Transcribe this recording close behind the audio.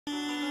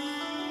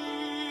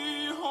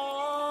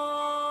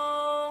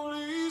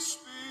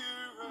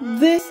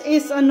This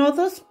is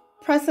another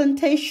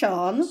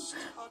presentation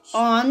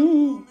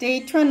on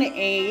day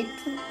 28th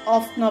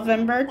of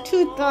November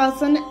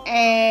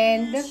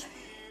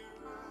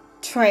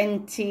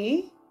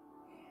 2020.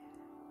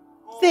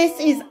 This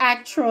is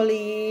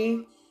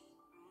actually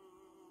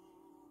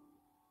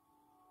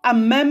a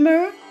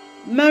memory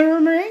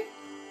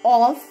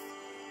of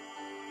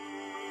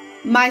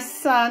my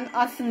son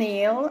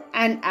Othniel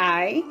and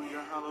I.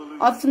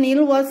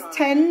 Othniel was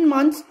 10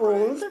 months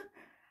old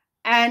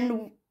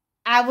and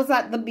I was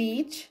at the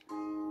beach,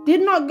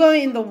 did not go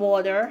in the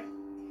water.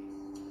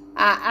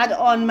 I had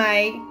on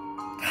my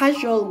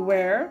casual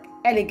wear,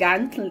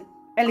 elegant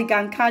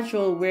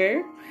casual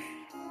wear,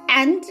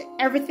 and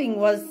everything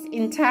was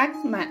intact.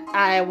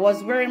 I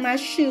was wearing my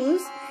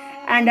shoes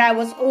and I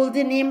was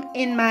holding him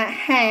in my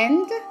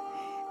hand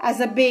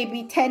as a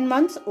baby 10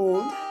 months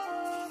old.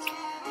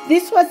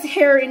 This was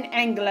here in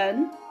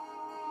England,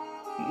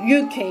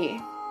 UK.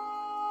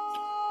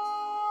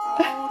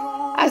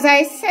 As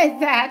I said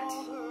that,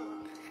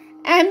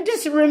 I'm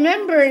just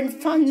remembering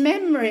fond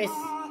memories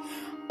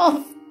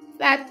of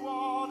that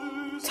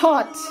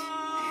thought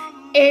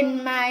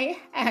in my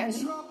hand,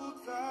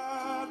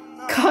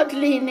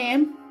 cuddling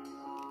him.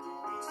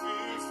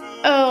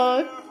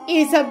 Oh,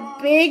 he's a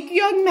big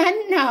young man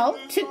now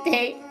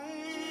today.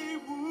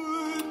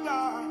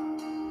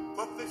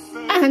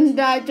 And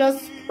I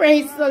just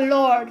praise the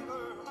Lord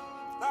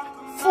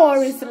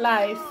for his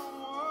life.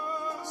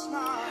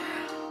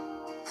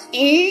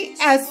 He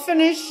has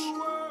finished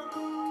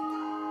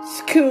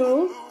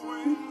school,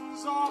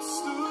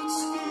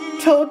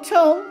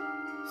 total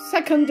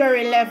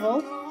secondary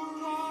level,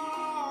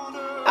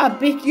 a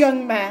big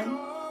young man.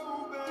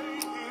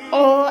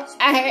 Oh,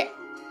 I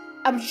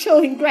am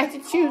showing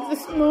gratitude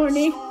this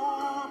morning.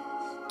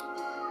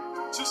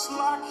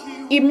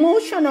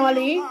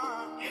 Emotionally,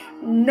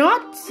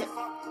 not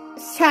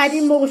sad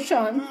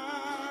emotion,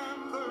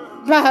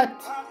 but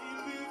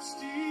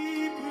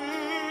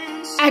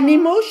an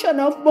emotion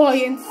of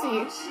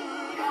buoyancy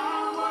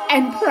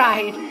and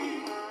pride.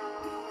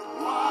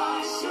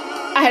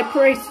 I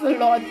praise the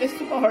Lord this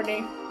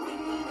morning.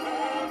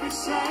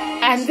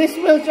 And this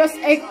will just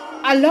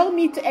allow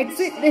me to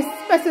exit this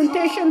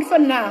presentation for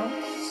now.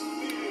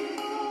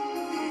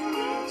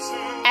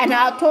 And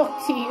I'll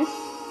talk to you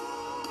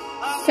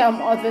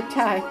some other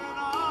time.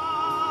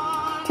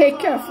 Take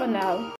care for now.